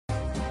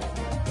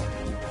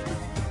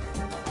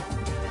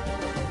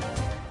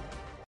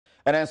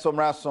And then some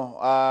rason,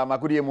 my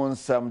good year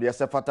monsam, the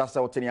Sefata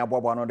Sautini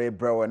Abwano de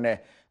Bro and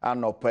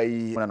no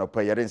pay and no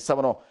pay. Then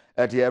some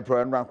at the April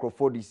and Rank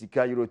for the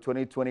Sika Euro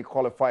 2020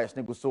 qualifiers,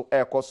 Nicoso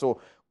Air Coso,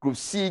 Group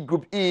C,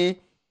 Group E,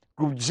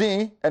 Group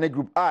G, and a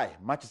Group I.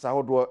 Matches I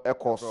hold Air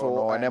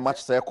Coso, and then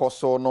matches Air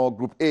Coso, no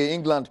Group A,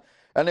 England,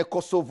 and a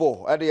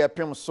Kosovo at the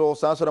Pim so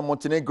Sansa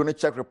Montenegro,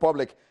 Czech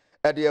Republic,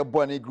 at the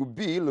Bonnie Group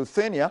B,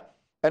 Lithuania,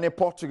 and a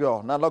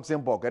Portugal, now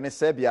Luxembourg, and a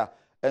Serbia.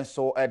 And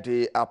so at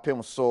the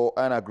Apim so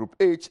and a Group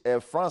H,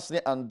 France,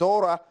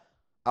 Andorra,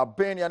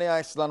 Albania,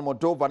 Iceland,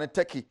 Moldova, and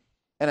Turkey,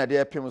 and at the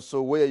Apim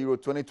so where Euro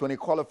 2020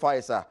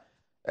 qualifiers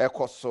are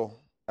Koso,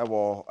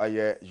 a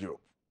year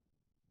Europe.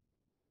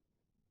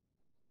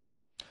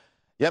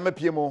 Yama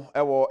Pimo,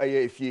 a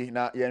year if ye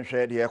na yen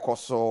share the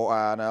Koso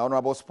and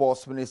Honorable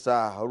Sports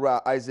Minister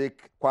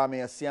Isaac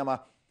Kwame Asiama,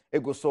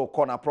 Ego so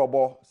corner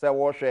probo, say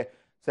washe,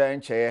 say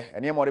enche,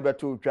 and ye moribe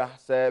to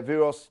say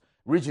various.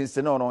 Regions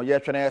no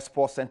yɛtwene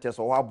sports centers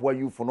or aboa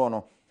you for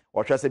no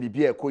or hwɛ sɛ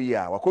bibia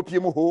ekoyia wakopie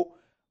mu ho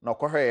na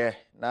kɔhwɛ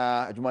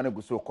na adwuma no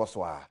guso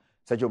kɔso a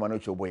sɛ adwuma no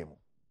choboe mu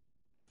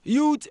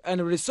Youth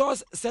and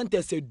Resource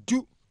Centers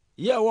do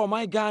ye wo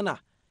my Ghana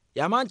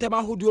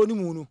yamantema hodo ni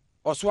mu no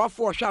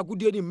ɔsoafo ɔhwɛ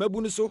agodie ni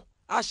mabu no so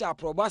ahya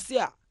probase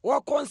a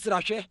wo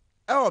konsrahwɛ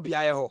ɛwɔ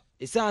biaye hɔ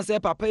esan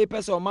sɛ papa yi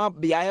pɛsɛ ɔma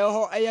biaye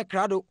hɔ ɛyɛ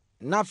krado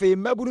na fe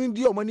mabu no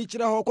di ɔmani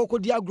kyerɛ hɔ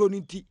kokodi agro no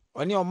nti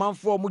oni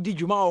omanfo mu di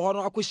dwuma wɔ hɔ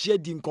no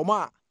akohye di nkɔmɔ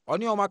a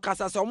oni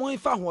omakasa sɛ ɔmo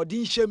nfa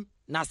hoɔden hyɛm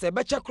na sɛ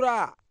bɛkyɛ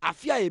kora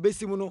afia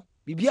yebesimu no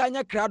bibia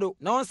anya krado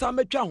na onsa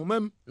metwa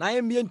homam na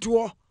yemie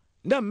ntuo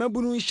na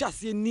mmabunu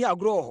nhyase ni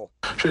agro hɔ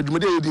hwɛ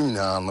dwumade yɛdi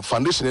na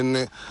foundation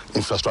ne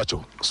infrastructure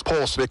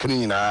sports be kan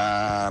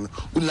nyina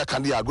wonna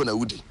kan de agro na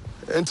wudi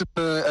enti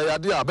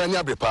ade a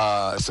banya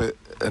brepa sɛ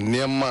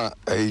nneɛma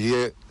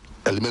ɛyɛ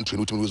elementary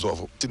no to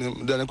resolve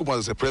then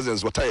ko say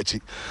presence what I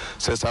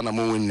say sana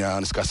mo nya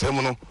skasem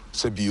no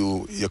say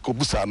bio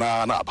yakobusa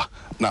na aba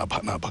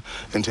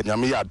enti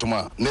nyame ya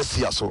adoma next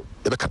year so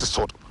e be cut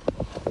sword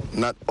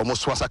na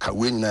almost wasaka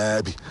we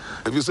nyina bi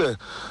if you say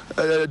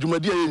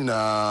dwumadi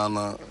nyina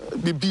na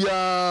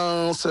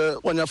bibia say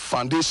wanya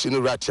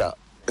foundation right here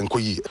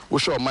enkoyi we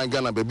show my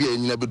Ghana baby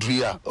nyina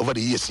bedria over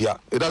the years here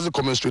it doesn't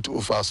commensurate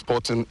with our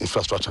sporting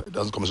infrastructure it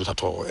doesn't commensurate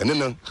at all and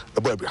then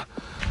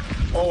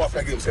all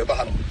Africa games we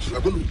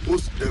are going to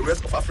host the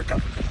rest of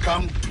Africa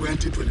come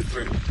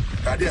 2023.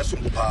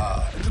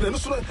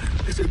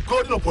 It's a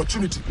golden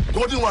opportunity,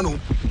 golden one.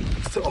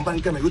 So on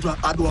Ghana, we to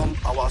Adom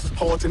our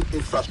sporting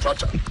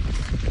infrastructure.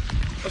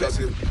 That's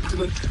it.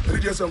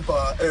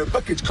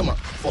 Package come up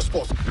for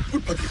sports.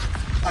 Good package.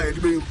 I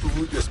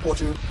improve the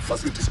sporting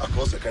facilities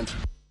across the country.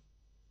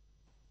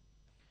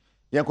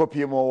 Yanko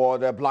Pimo,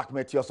 the Black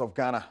Meteors of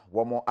Ghana,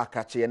 one more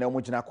Akachi and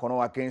Omujina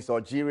Kono against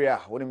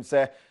Algeria. What him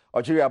say?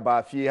 Algeria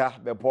ba fia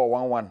be ball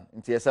 1-1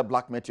 nti ese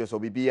Black Meteors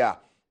obibia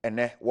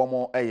ene wo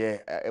mo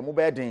emu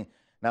bedin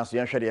na so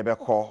yenhwe de be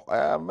call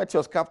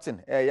Meteors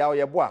captain ya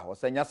oyeboa o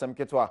senya sem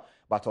keto a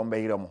baton be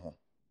yire mo ho.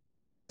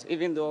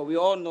 Even though we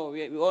all know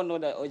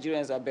that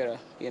Algerians are better,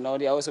 you know,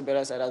 they are also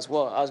better side as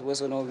well. As we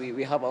also know,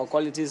 we have our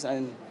qualities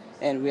and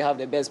we have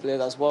the best players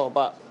as well.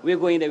 But we're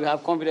going there, we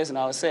have confidence in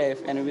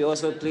ourselves, and we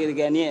also play the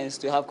Ghanaians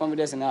to have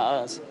confidence in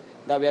us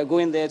that we are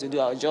going there to do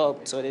our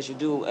job. So they should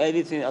do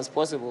everything as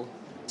possible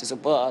to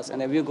support us,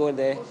 and then we go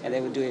there and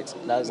then we do it.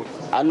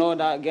 I know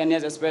that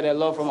Ghanaians expect a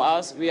lot from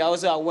us. We are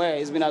also aware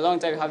it's been a long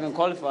time we haven't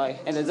qualified,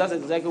 and that's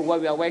exactly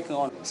what we are working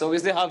on. So we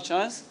still have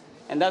chance,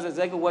 and that's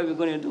exactly what we're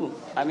going to do.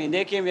 I mean,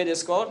 they came here, they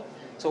scored.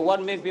 So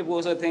what makes people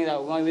also think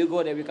that when we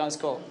go there, we can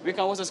score? We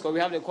can also score. We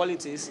have the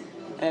qualities,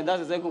 and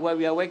that's exactly what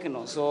we are working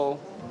on. So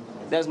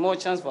there's more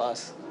chance for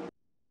us.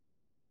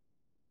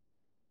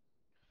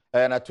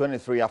 And a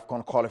 23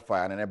 AFCON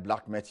qualifier and a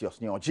Black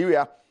Meteors New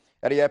Algeria.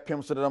 At the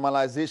APM so the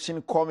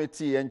normalization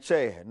committee and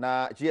chair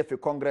na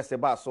GFA Congress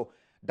eba so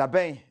da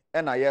ben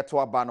e na ye to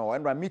abano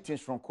and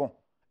meetings from kon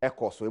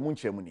eko so emu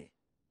nchemuni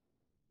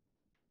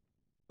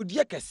odi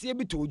akese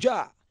bi to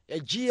dwa a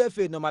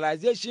GFA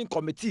normalization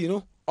committee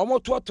no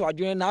omoto to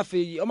adwene na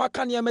afei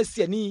omaka ne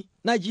amasiani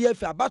na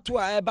GFA abato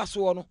a eba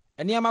so no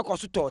ene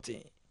amakoso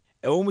tote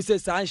ewo mu se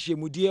san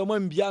hwemudie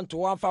omambia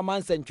nto amfa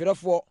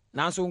mansantwerefo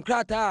nanso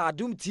nkrata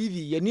Adom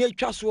TV ye ne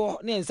atwa so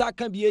ne nsa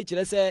ka bi e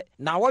kire se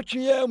na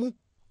wotwe mu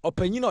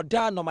Opinion of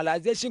that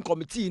normalization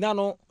committee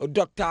nano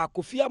Dr.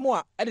 Kofi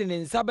Amoa ede ne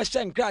nsa be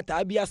hye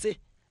nkrata biase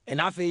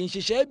ena afi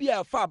nhihye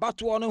bia fa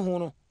abato no ho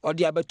no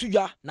ode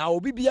abatudwa na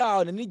obi bia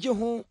o ne nige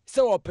ho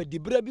se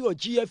opedibra bi o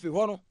GFA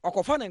ho no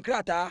okofa ne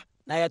nkrata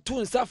na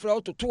yeto nsa fra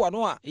ototo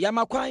no a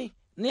yamakwan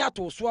ne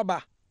ato so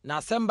aba na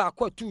asemba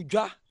akwatu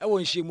dwa e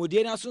won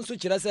hyemodie na sonso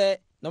kire se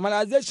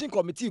normalization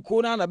committee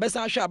ko na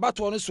besa hwe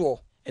abato no so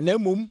ena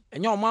mum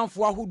enya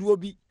omanfo ahodo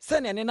bi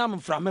se ne nenam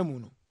mframa mu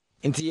no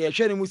Inti ye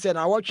hwere mu se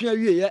na wotwe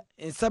awieye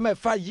nsem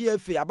efa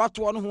GFA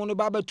abato no ho no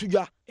ba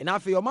batudwa ena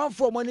afi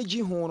omanfo mo ne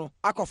gi ho no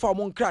akofa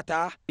mo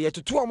nkrata ye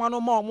tutu o ma no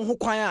ma mo ho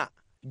kwan a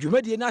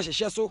dwumadie na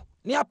hyehye so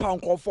ne apa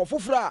nkofo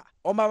foforo a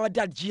o ma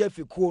da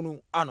GFA ko no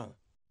ano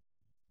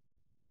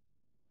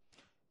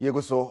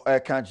Yego so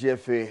kan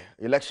GFA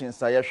elections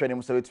a yehwe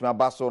nim so betumi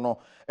abaso no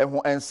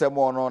eho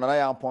ensemo no na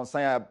ya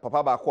mponsan ya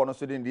papa ba ko no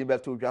so din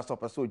beto dwa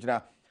stop so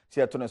gina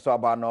see to ne so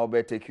aba na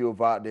obe take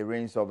over the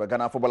reins of the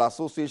Ghana Football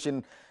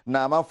Association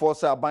na man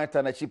force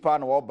abanta na chipa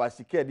na oba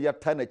sika dia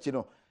tanachi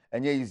no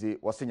enye easy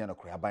wasenya no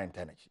kura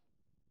abanta na chi.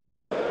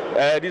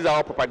 These are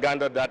all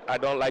propaganda that I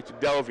don't like to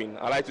delve in.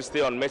 I like to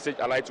stay on message.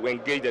 I like to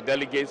engage the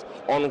delegates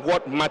on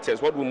what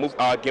matters, what will move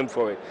our game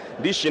forward.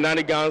 These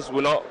shenanigans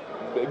will not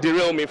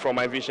derail me from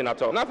my vision at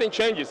all. Nothing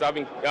changes. I've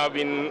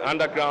been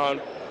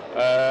underground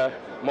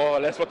more or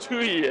less for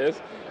 2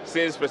 years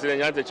since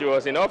President Nyantechi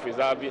was in office.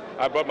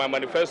 I brought my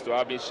manifesto.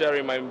 I've been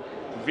sharing my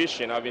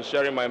vision. I've been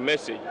sharing my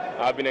message.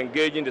 I've been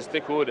engaging the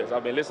stakeholders.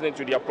 I've been listening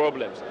to their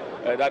problems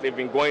that they've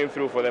been going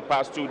through for the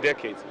past 2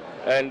 decades.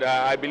 And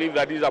I believe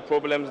that these are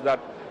problems that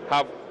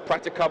have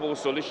practicable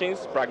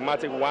solutions,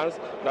 pragmatic ones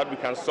that we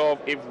can solve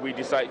if we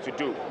decide to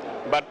do.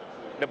 But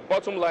the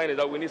bottom line is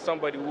that we need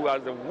somebody who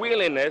has the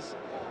willingness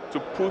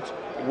to put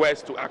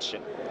words to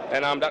action,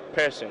 and I'm that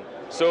person.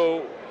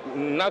 So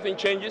nothing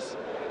changes.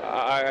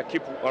 I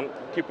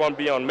keep on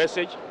being on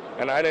message,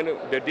 and at the end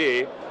of the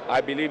day,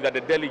 I believe that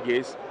the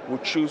delegates will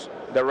choose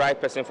the right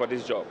person for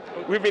this job.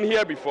 We've been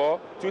here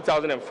before,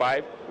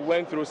 2005. We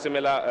went through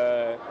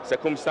similar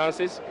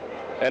circumstances,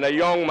 and a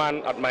young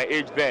man at my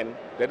age then,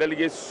 the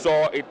delegates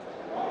saw it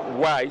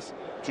wise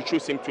to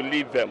choose him to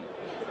lead them,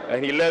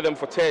 and he led them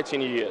for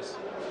 13 years.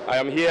 I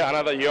am here,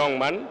 another young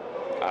man,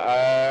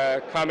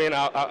 coming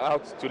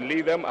out to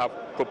lead them. I've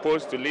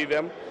proposed to lead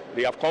them.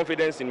 They have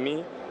confidence in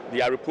me.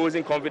 They are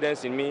reposing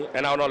confidence in me,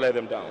 and I will not let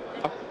them down.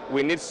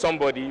 We need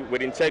somebody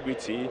with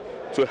integrity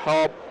to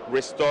help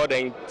restore the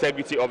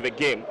integrity of the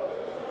game.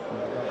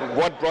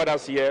 What brought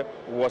us here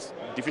was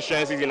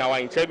deficiencies in our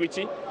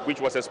integrity,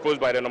 which was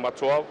exposed by the number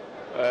 12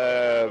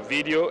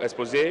 video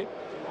expose.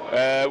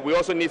 We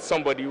also need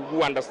somebody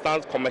who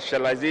understands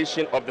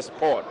commercialization of the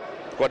sport,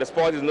 because the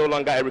sport is no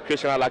longer a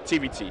recreational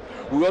activity.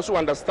 We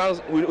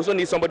also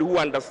need somebody who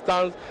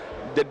understands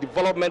the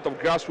development of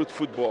grassroots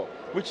football,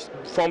 which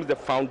forms the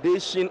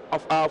foundation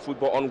of our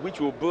football, on which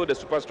we'll build the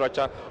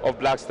superstructure of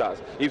Black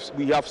Stars. If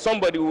we have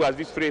somebody who has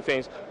these 3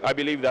 things, I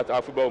believe that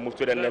our football will move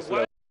to the next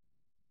level.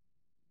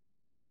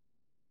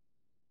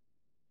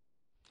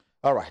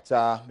 All right,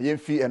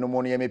 Yemfi and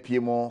Omoni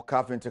MPMO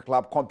Carpenter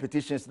Club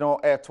competitions no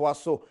air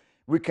twaso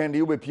weekend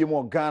you be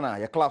PMO Ghana,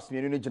 your clubs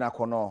me ni gina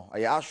kono,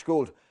 ya Ash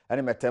Gold,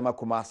 and Metema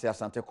Kumasi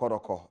Asante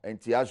Koroko, and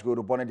Tiash Gold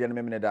Bonadian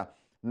Memeda,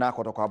 na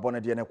Kotoko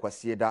Bonadian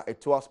Kwasieda, a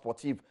tour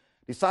sportive,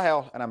 the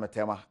Sahel, and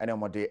Ametema, and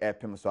Omode Air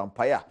Pimso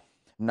Empire,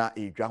 na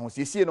e Jahon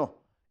Sisino,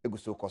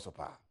 Eguso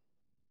Kosopa.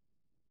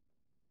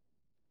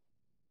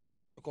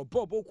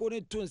 Bobo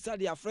Kone to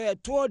Saudi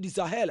Afraid tour the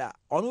Sahela,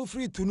 on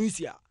free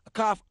Tunisia,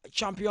 CAF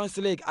Champions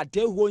League at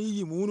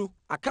Dehuyi Munu,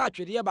 a catch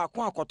with Yaba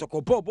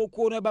Kotoko Bobo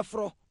Kone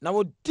Bafro,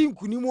 now Tim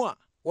Kunimua,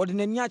 or the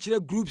natural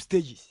group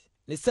stages.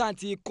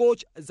 Nisanti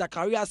coach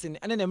Zachariasin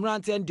and an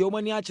Emrante and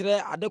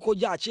Diomaniachere Adeko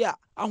Jachia,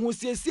 and who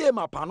say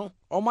Mapano,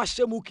 or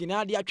Mashemu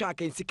Kinadia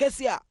track in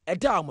Sikesia, a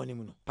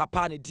Damonimuno.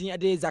 Papa Nidia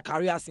de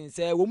Zachariasin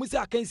say,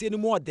 Womusa can see no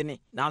more than it.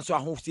 Nanso,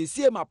 who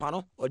say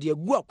Mapano, or the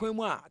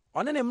Guaquema,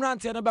 on an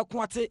Emrante and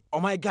Abaquate, or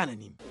my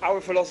Ghanaian.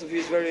 Our philosophy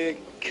is very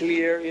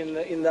clear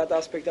in that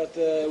aspect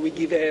that we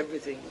give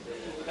everything.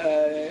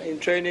 In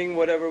training,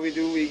 whatever we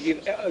do, we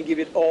give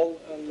it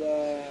all, and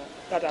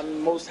that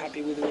I'm most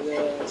happy with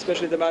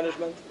especially the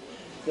management.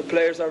 The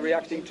players are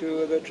reacting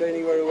to the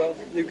training very well.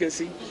 You can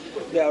see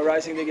they are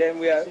rising the game.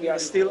 We are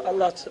still a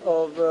lot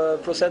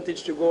of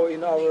percentage to go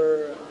in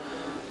our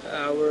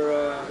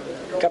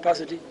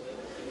capacity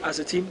as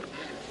a team,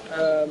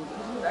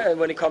 and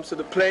when it comes to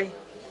the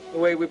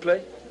way we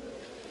play.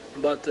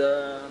 But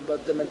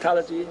the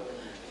mentality,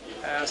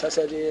 as I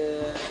said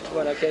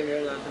when I came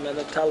here, the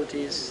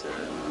mentality is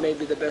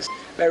maybe the best.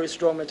 Very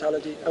strong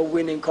mentality, a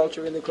winning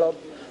culture in the club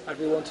that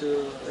we want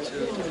to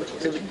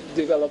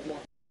develop more.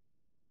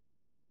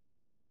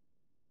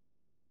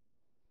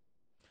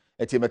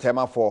 Eti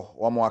metema for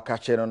one more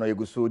catch no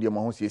Egusu de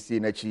mo husiesi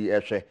na chi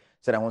ehwe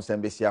se na ho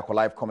sembesi akọ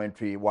live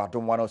commentary wa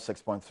Adom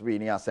 106.3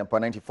 ni Asempa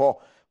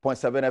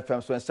 94.7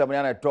 FM so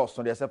 7 na dos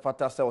no de se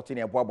fata se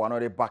otini eboabo no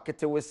de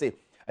bakete wese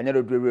anya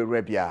do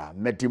dwe bia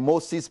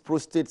Medimosis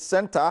Prostate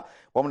Center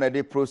wo na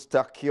de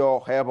prostate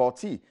cure herbal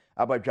tea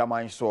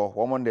abadwaman so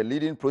wo the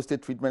leading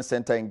prostate treatment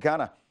center in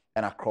Ghana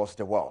and across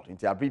the world.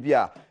 Inti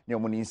abribia ne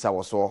omuni nsa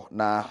wo so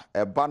na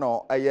eba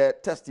no eye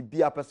test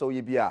bia pese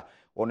oye bia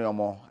ono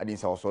yomo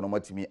adinsa wo so no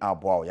matimi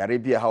aboa yare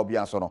bia ha obi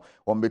anso no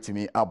wo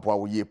betimi aboa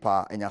wo ye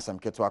pa enyasam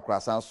keto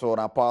akra san so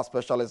na power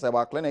specialist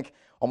eba clinic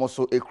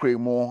omoso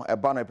ekremu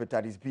eba no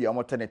hepatitis B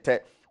omotenete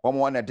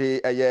wo na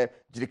de eye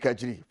jirika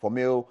jiri for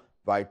male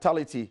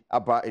vitality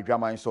aba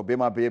edwaman so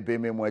bema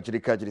mu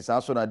jirika jiri san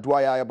so na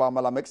duaya eba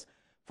malamix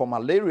for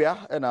malaria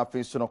and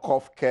afin so no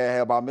cough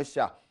care eba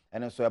mesha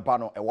and so eba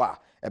no ewa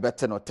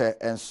ebete no te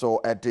enso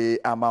ede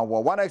ama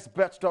wo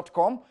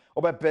 1xbet.com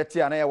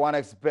obebeti ana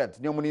 1xbet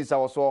ne omuni nsa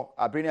wo so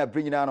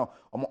abrini na no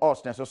omo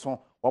odds ne so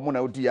omo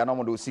na odi ana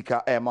omo do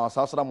sika ma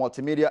South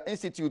Multimedia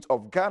Institute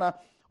of Ghana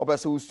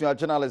obese usua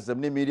journalism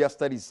ne media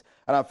studies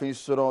and afin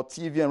so no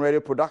TV and radio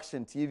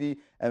production, TV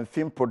and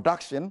film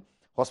production,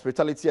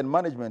 hospitality and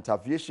management,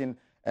 aviation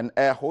and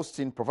air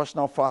hosting,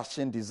 professional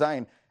fashion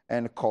design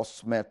and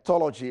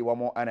cosmetology. One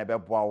more and a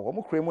beboa. One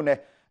more cremune.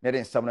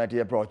 Netting some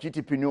idea, bro.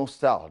 GTP new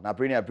style. Now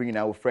bringing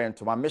our friend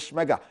to my Mish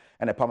Mega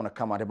and a permanent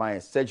come at my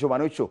Sergio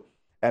Manucho.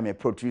 I'm a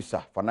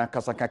producer for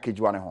Nankasaka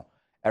Kijuaneho.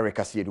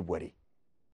 Erica Siedu Bwedi.